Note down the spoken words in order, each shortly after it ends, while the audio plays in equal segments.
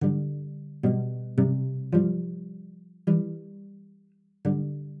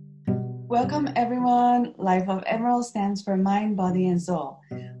Welcome everyone. Life of Emerald stands for mind, body, and soul.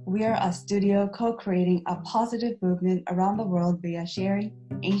 We are a studio co-creating a positive movement around the world via sharing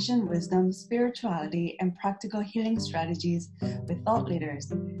ancient wisdom, spirituality, and practical healing strategies with thought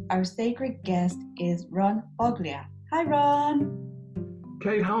leaders. Our sacred guest is Ron Foglia. Hi, Ron.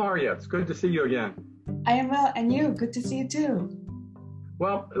 Kate, how are you? It's good to see you again. I am well, and you? Good to see you too.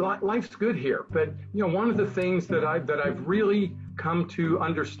 Well, life's good here, but one of the things that I've really come to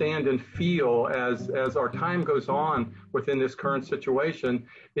understand and feel as our time goes on within this current situation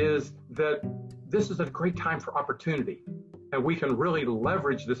is that this is a great time for opportunity, and we can really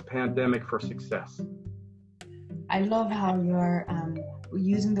leverage this pandemic for success. I love how you're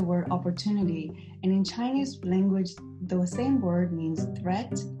using the word opportunity, and in Chinese language, the same word means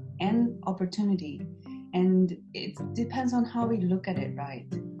threat and opportunity, and it depends on how we look at it, right?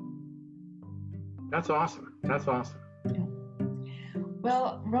 That's awesome. That's awesome. Yeah.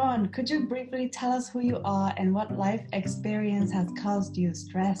 Well, Ron, could you briefly tell us who you are and what life experience has caused you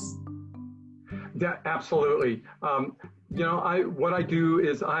stress? Yeah, absolutely. What I do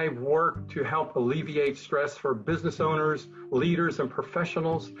is I work to help alleviate stress for business owners, leaders, and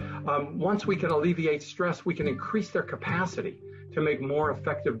professionals. Once we can alleviate stress, we can increase their capacity to make more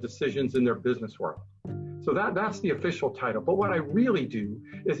effective decisions in their business world. So that's the official title. But what I really do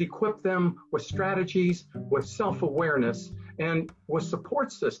is equip them with strategies, with self-awareness, and with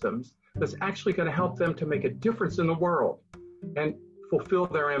support systems that's actually going to help them to make a difference in the world and fulfill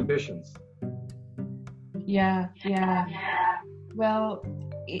their ambitions. Yeah. Well,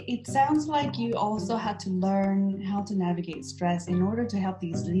 it sounds like you also had to learn how to navigate stress in order to help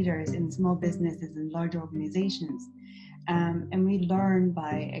these leaders in small businesses and large organizations. And we learn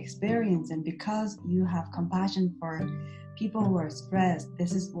by experience, and because you have compassion for people who are stressed,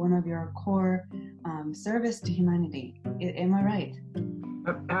 this is one of your core service to humanity. Am I right?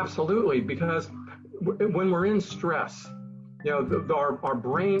 Absolutely, because when we're in stress, our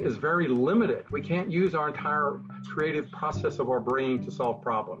brain is very limited. We can't use our entire creative process of our brain to solve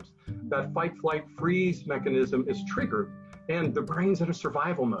problems. That fight, flight, freeze mechanism is triggered, and the brain's in a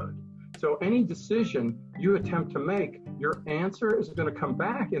survival mode. So any decision you attempt to make, your answer is going to come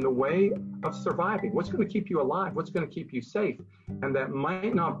back in the way of surviving. What's going to keep you alive? What's going to keep you safe? And that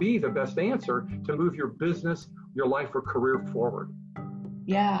might not be the best answer to move your business, your life, or career forward.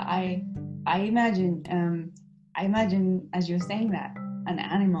 Yeah, I imagine as you're saying that, an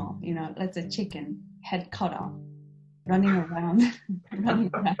animal, let's say chicken, head cut off, running around.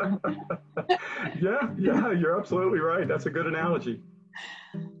 Yeah, you're absolutely right. That's a good analogy.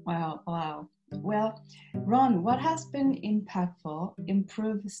 Wow. Well, Ron, what has been impactful,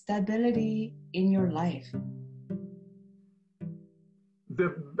 improved stability in your life?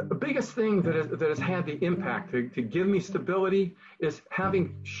 The biggest thing that has had the impact to give me stability is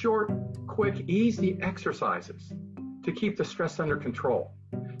having short, quick, easy exercises to keep the stress under control.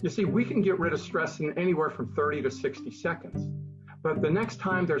 You see, we can get rid of stress in anywhere from 30 to 60 seconds. But the next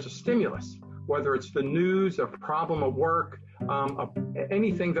time there's a stimulus, whether it's the news, a problem at work,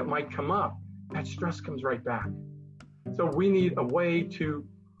 anything that might come up, that stress comes right back. So we need a way to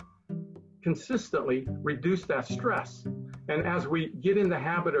consistently reduce that stress. And as we get in the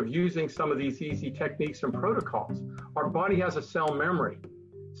habit of using some of these easy techniques and protocols, our body has a cell memory.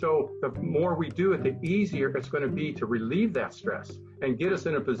 So the more we do it, the easier it's going to be to relieve that stress and get us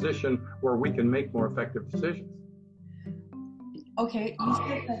in a position where we can make more effective decisions. Okay, you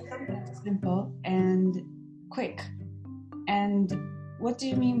said that something simple and quick. And what do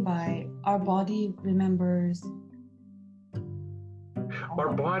you mean by our body remembers?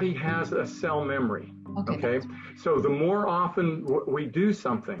 Our body has a cell memory. Okay. So the more often we do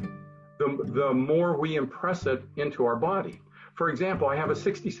something, the more we impress it into our body. For example, I have a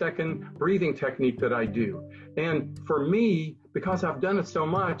 60-second breathing technique that I do. And for me, because I've done it so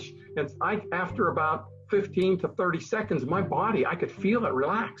much, and after about 15 to 30 seconds, my body, I could feel it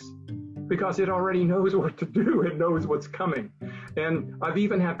relax because it already knows what to do. It knows what's coming. And I've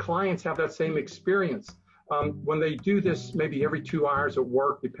even had clients have that same experience. When they do this maybe every 2 hours at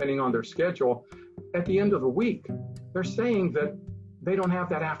work, depending on their schedule, at the end of the week, they're saying that they don't have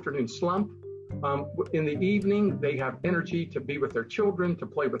that afternoon slump. In the evening, they have energy to be with their children, to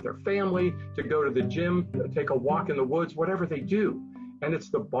play with their family, to go to the gym, to take a walk in the woods, whatever they do. And it's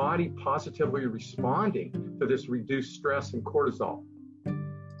the body positively responding to this reduced stress and cortisol.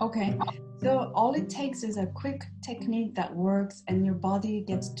 Okay, so all it takes is a quick technique that works and your body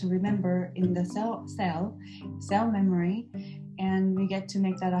gets to remember in the cell memory, and we get to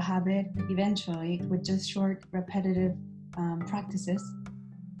make that a habit eventually with just short repetitive practices.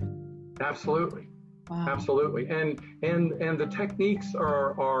 Absolutely. Wow. Absolutely. And the techniques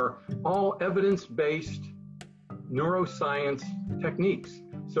are all evidence-based neuroscience techniques.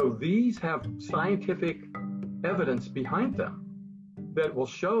 So these have scientific evidence behind them that will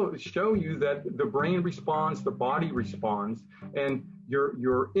show you that the brain responds, the body responds, and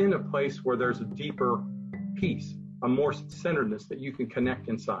you're in a place where there's a deeper peace, a more centeredness that you can connect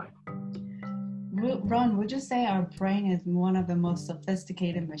inside. Ron, would you say our brain is one of the most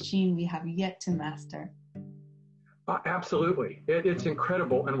sophisticated machines we have yet to master? Absolutely. It's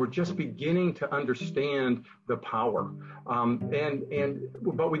incredible, and we're just beginning to understand the power.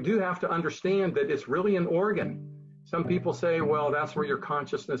 But we do have to understand that it's really an organ. Some people say, well, that's where your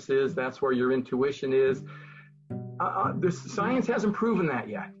consciousness is, that's where your intuition is. The science hasn't proven that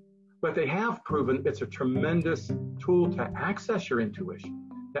yet, but they have proven it's a tremendous tool to access your intuition,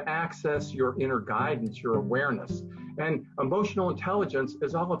 to access your inner guidance, your awareness. And emotional intelligence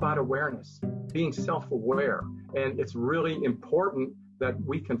is all about awareness, being self-aware. And it's really important that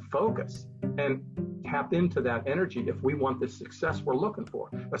we can focus and tap into that energy if we want the success we're looking for,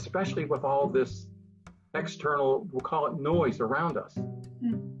 especially with all this external, we'll call it noise around us.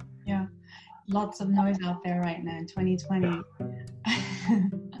 Yeah, lots of noise out there right now in 2020. Yeah.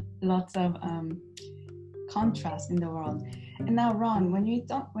 Lots of contrast in the world. And now, Ron, when you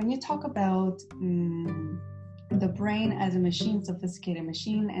talk about the brain as a machine, sophisticated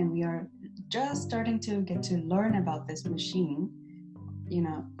machine, and we are just starting to get to learn about this machine, you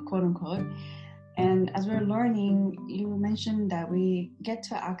know, quote unquote. And as we're learning, you mentioned that we get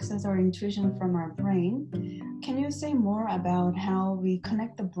to access our intuition from our brain. Can you say more about how we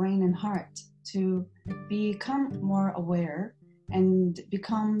connect the brain and heart to become more aware and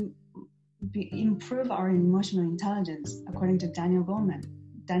improve our emotional intelligence, according to Daniel Goleman?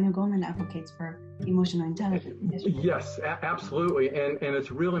 Daniel Goleman advocates for emotional intelligence. Yes, absolutely. And it's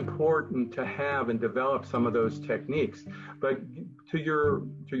real important to have and develop some of those techniques. But to your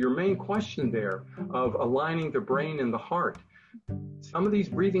main question there of aligning the brain and the heart, some of these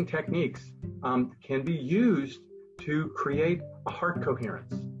breathing techniques can be used to create a heart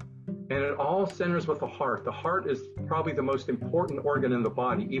coherence. And it all centers with the heart. The heart is probably the most important organ in the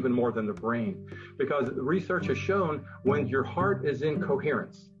body, even more than the brain, because research has shown when your heart is in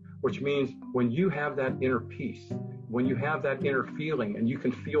coherence, which means when you have that inner peace, when you have that inner feeling and you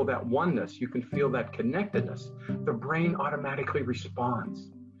can feel that oneness, you can feel that connectedness, the brain automatically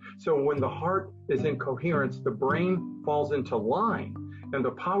responds. So when the heart is in coherence, the brain falls into line, and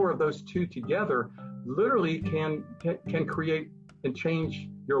the power of those two together literally can create and change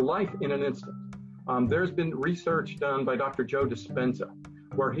your life in an instant. There's been research done by Dr. Joe Dispenza,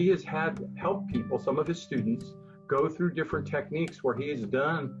 where he has helped people, some of his students, go through different techniques where he has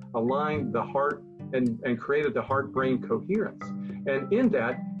aligned the heart and created the heart-brain coherence. And in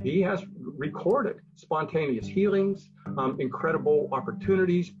that, he has recorded spontaneous healings, incredible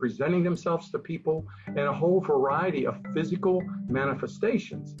opportunities presenting themselves to people, and a whole variety of physical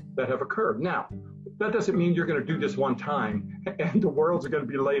manifestations that have occurred. Now, that doesn't mean you're going to do this one time and the world's going to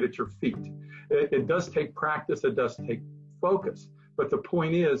be laid at your feet. It does take practice, it does take focus. But the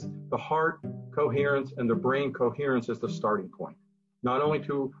point is, the heart coherence and the brain coherence is the starting point, not only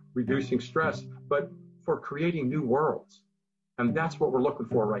to reducing stress, but for creating new worlds. And that's what we're looking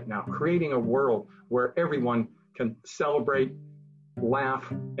for right now, creating a world where everyone can celebrate, laugh,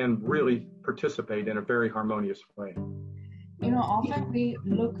 and really participate in a very harmonious way. You know, often we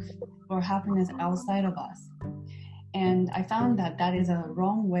look for happiness outside of us. And I found that is a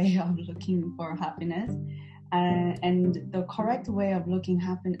wrong way of looking for happiness. And the correct way of looking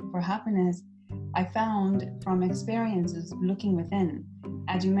for happiness, I found from experiences looking within.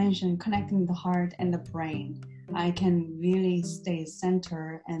 As you mentioned, connecting the heart and the brain. I can really stay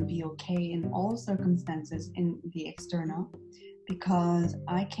centered and be okay in all circumstances in the external, because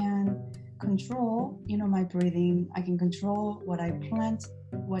I can control, you know, my breathing. I can control what I plant,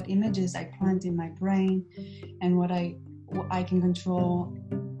 what images I plant in my brain, and what I can control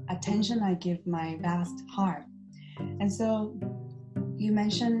attention I give my vast heart. And so you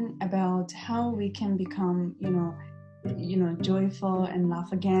mentioned about how we can become, you know, joyful and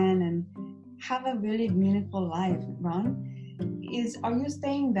laugh again and have a really meaningful life, Ron. Are you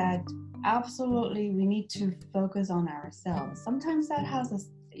saying that absolutely we need to focus on ourselves? Sometimes that has a,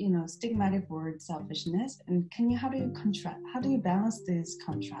 you know, stigmatic word, selfishness. And how do you balance this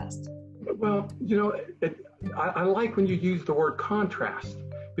contrast? Well, you know, I like when you use the word contrast,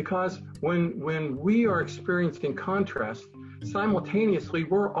 because when we are experiencing contrast, simultaneously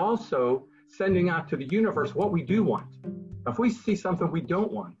we're also sending out to the universe what we do want. If we see something we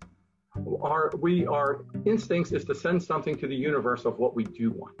don't want, our instincts is to send something to the universe of what we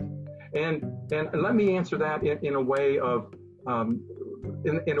do want. And let me answer that in a way of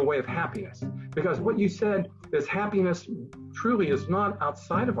in a way of happiness, because what you said is happiness truly is not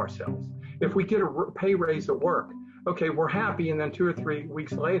outside of ourselves. If we get a pay raise at work, okay, we're happy, and then 2 or 3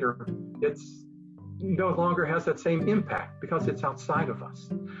 weeks later, it's no longer has that same impact because it's outside of us.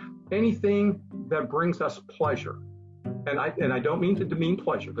 Anything that brings us pleasure, and I don't mean to demean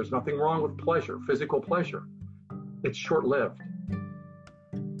pleasure. There's nothing wrong with pleasure, physical pleasure. It's short-lived.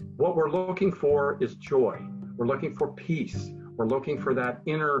 What we're looking for is joy. We're looking for peace. We're looking for that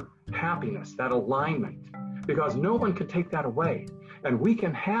inner happiness, that alignment, because no one can take that away. And we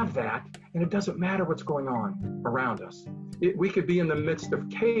can have that, and it doesn't matter what's going on around us. We could be in the midst of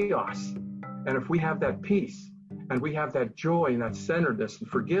chaos, and if we have that peace, and we have that joy and that centeredness and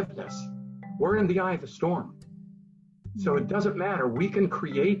forgiveness, we're in the eye of the storm. So it doesn't matter. We can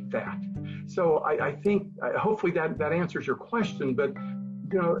create that. So I think hopefully that answers your question, but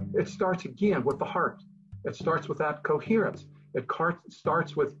it starts again with the heart. It starts with that coherence. It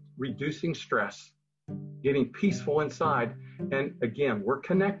starts with reducing stress, getting peaceful inside. And again, we're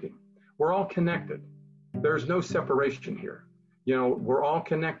connecting. We're all connected. There's no separation here. We're all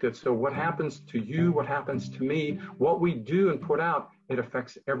connected. So what happens to you, what happens to me, what we do and put out, it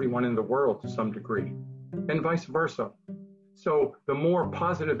affects everyone in the world to some degree, and vice versa. So the more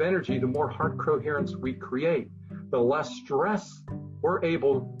positive energy, the more heart coherence we create, the less stress we're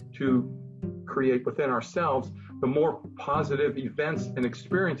able to create within ourselves, the more positive events and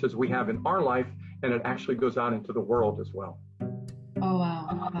experiences we have in our life, and it actually goes out into the world as well. Oh,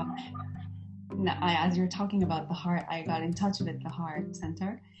 wow. Now, as you're talking about the heart, I got in touch with the heart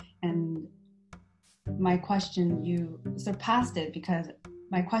center, and my question, you surpassed it, because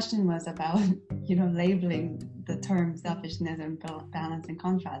my question was about, labeling the term selfishness and balance and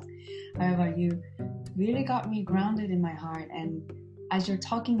contrast. However, you really got me grounded in my heart. And as you're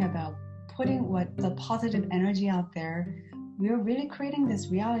talking about putting the positive energy out there, we're really creating this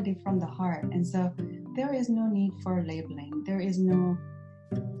reality from the heart. And so there is no need for labeling. There is no,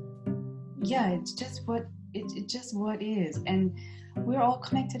 it's just what is. And we're all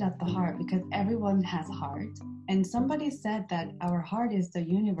connected at the heart because everyone has a heart. And somebody said that our heart is the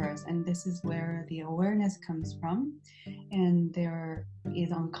universe, and this is where the awareness comes from. And there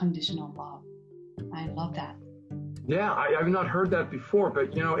is unconditional love. I love that. Yeah, I've not heard that before,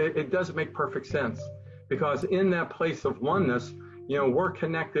 but it does make perfect sense, because in that place of oneness, we're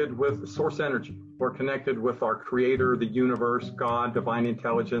connected with source energy. We're connected with our creator, the universe, God, divine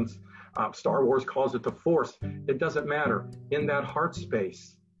intelligence. Star Wars calls it the force. It doesn't matter. In that heart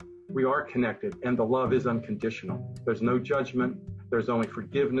space, we are connected, and the love is unconditional. There's no judgment. There's only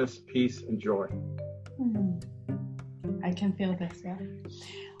forgiveness, peace, and joy. I can feel this, yeah.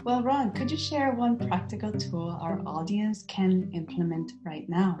 Well, Ron, could you share one practical tool our audience can implement right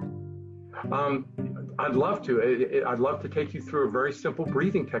now? I'd love to. I'd love to take you through a very simple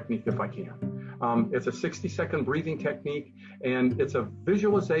breathing technique if I can. It's a 60-second breathing technique, and it's a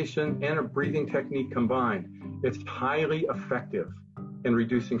visualization and a breathing technique combined. It's highly effective in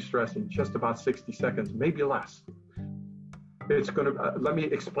reducing stress in just about 60 seconds, maybe less. It's going to, let me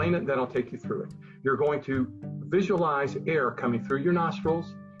explain it, then I'll take you through it. You're going to visualize air coming through your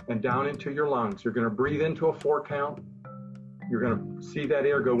nostrils and down into your lungs. You're going to breathe into a 4 count. You're going to see that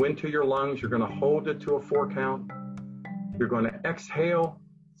air go into your lungs. You're going to hold it to a 4 count. You're going to exhale,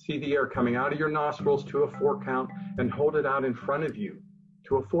 see the air coming out of your nostrils to a 4 count, and hold it out in front of you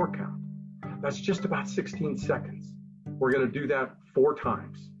to a 4 count. That's just about 16 seconds. We're going to do that 4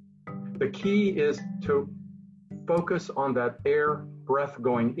 times. The key is to focus on that air breath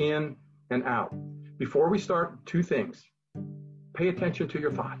going in and out. Before we start, 2 things. Pay attention to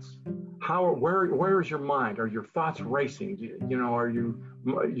your thoughts. Where is your mind? Are your thoughts racing?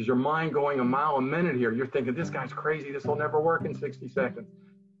 Is your mind going a mile a minute here? You're thinking, this guy's crazy. This will never work in 60 seconds.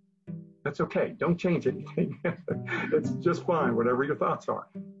 That's okay. Don't change anything. It's just fine, whatever your thoughts are.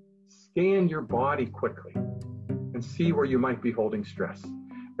 Scan your body quickly and see where you might be holding stress.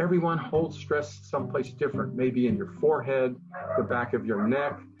 Everyone holds stress someplace different, maybe in your forehead, the back of your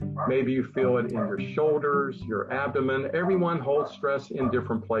neck, maybe you feel it in your shoulders, your abdomen. Everyone holds stress in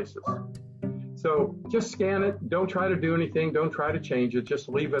different places. So just scan it. Don't try to do anything. Don't try to change it. Just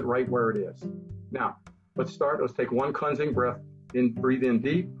leave it right where it is. Now, let's start. Let's take 1 cleansing breath. Breathe in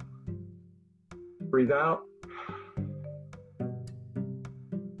deep. Breathe out.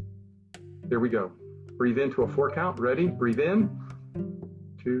 Here we go. Breathe into a 4 count. Ready? Breathe in.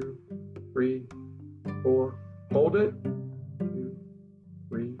 2, 3, 4. Hold it. 2,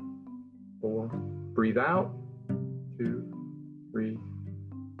 3, 4. Breathe out. 2, 3,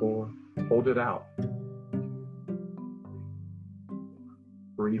 4. Hold it out.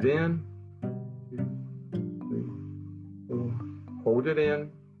 3, Breathe in. 2, 3, 4. Hold it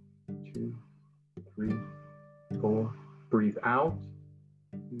in. 2, 3, 4. Breathe out.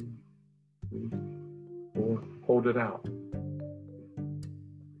 2, 3, 4. Hold it out.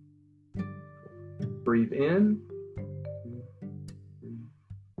 Breathe in. 2, 3,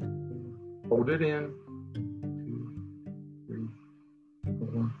 4. Hold it in. 2, 3,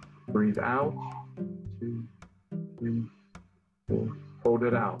 4. Breathe out. 2, 3, 4. Hold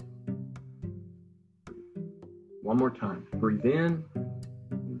it out. One more time. Breathe in.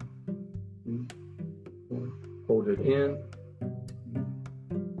 2, 3, 4. Hold it in. 2,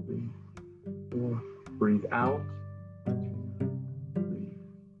 3, 4. Breathe out. 2, 3,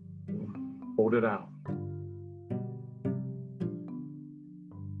 4. Hold it out.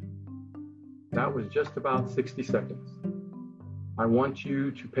 That was just about 60 seconds. I want you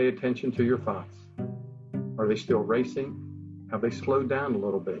to pay attention to your thoughts. Are they still racing? Have they slowed down a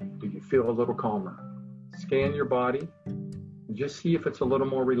little bit? Do you feel a little calmer? Scan your body and just see if it's a little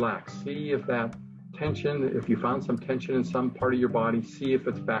more relaxed. See if that tension, if you found some tension in some part of your body, see if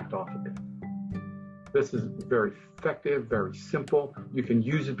it's backed off a bit. This is very effective, very simple. You can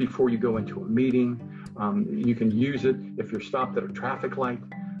use it before you go into a meeting. You can use it if you're stopped at a traffic light.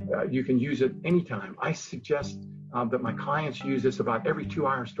 You can use it anytime. I suggest that my clients use this about every 2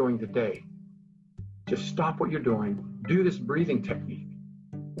 hours during the day. Just stop what you're doing, do this breathing technique.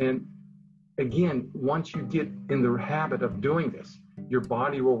 And again, once you get in the habit of doing this, your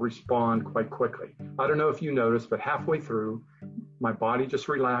body will respond quite quickly. I don't know if you noticed, but halfway through, my body just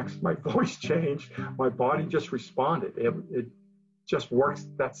relaxed, my voice changed, my body just responded. It just works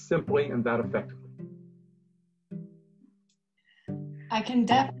that simply and that effectively. I can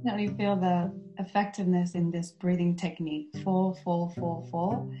definitely feel the effectiveness in this breathing technique. Full, full, full,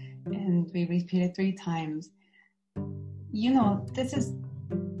 full. And we repeat it 3 times. You know, this is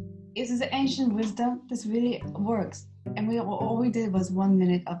ancient wisdom. This really works. And all we did was 1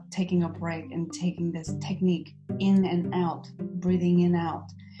 minute of taking a break and taking this technique in and out, breathing in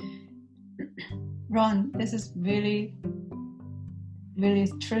out. Ron, this is really, really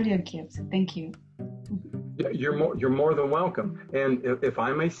truly a gift. Thank you. You're more than welcome. And if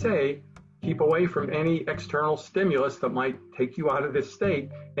I may say, keep away from any external stimulus that might take you out of this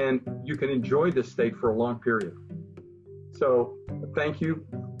state, and you can enjoy this state for a long period. So thank you.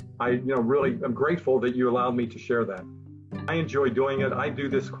 I really am grateful that you allowed me to share that. I enjoy doing it. I do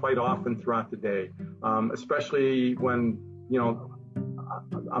this quite often throughout the day, especially when,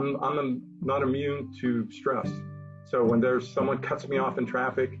 I'm not immune to stress. So when there's someone cuts me off in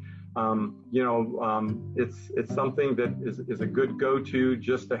traffic, it's something that is a good go-to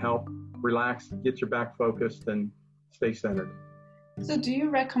just to help relax, get your back focused, and stay centered. So do you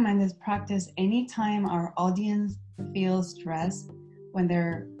recommend this practice anytime our audience feels stressed, when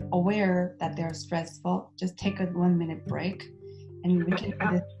they're aware that they're stressful? Just take a 1 minute break and we can do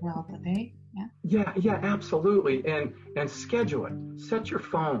this throughout the day? Yeah, absolutely. And schedule it. Set your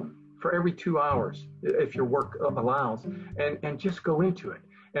phone for every 2 hours if your work allows, and just go into it.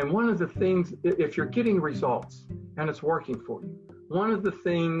 And one of the things, if you're getting results and it's working for you, one of the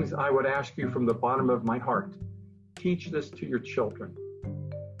things I would ask you from the bottom of my heart, teach this to your children.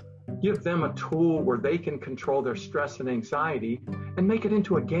 Give them a tool where they can control their stress and anxiety and make it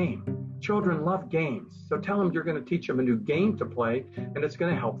into a game. Children love games. So tell them you're going to teach them a new game to play, and it's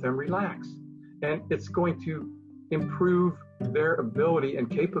going to help them relax. And it's going to improve their ability and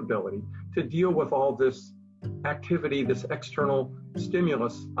capability to deal with all this activity, this external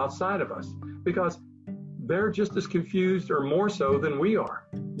stimulus outside of us, because they're just as confused or more so than we are.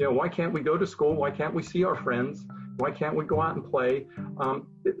 Why can't we go to school? Why can't we see our friends? Why can't we go out and play?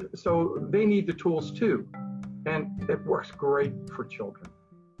 So they need the tools too. And it works great for children.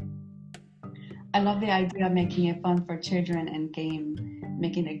 I love the idea of making it fun for children and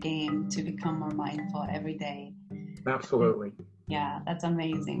making a game to become more mindful every day. Absolutely. Yeah, that's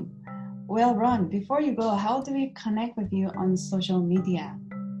amazing. Well, Ron, before you go, how do we connect with you on social media?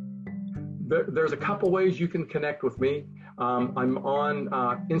 There's a couple ways you can connect with me. I'm on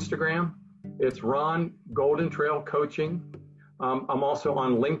Instagram. It's Ron Golden Trail Coaching. I'm also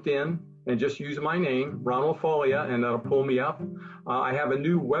on LinkedIn, and just use my name, Ron Walfolia, and that'll pull me up. I have a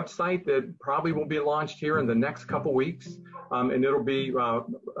new website that probably will be launched here in the next couple weeks, and it'll be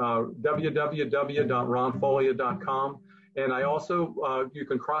www.ronfolia.com. And I also, you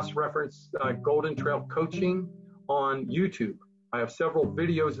can cross-reference Golden Trail Coaching on YouTube. I have several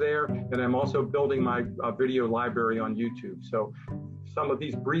videos there, and I'm also building my video library on YouTube. So some of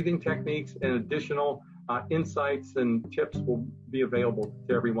these breathing techniques and additional insights and tips will be available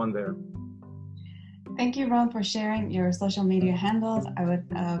to everyone there. Thank you, Ron, for sharing your social media handles. I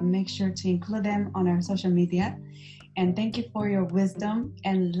would make sure to include them on our social media. And thank you for your wisdom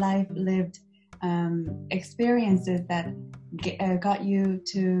and life-lived experiences that got you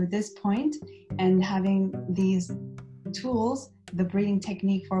to this point, and having these tools, the breathing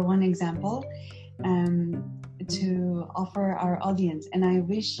technique for one example, to offer our audience. And I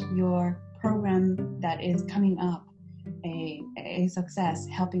wish your program that is coming up a success,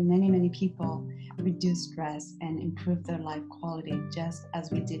 helping many, many people reduce stress and improve their life quality, just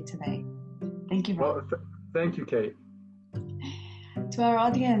as we did today. Thank you, Ron. Well, thank you, Kate. To our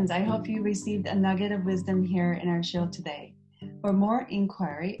audience, I hope you received a nugget of wisdom here in our show today. For more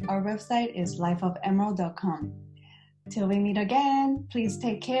inquiry, our website is lifeofemerald.com. Till we meet again, please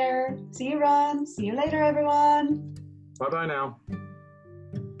take care. See you, Ron. See you later, everyone. Bye-bye now.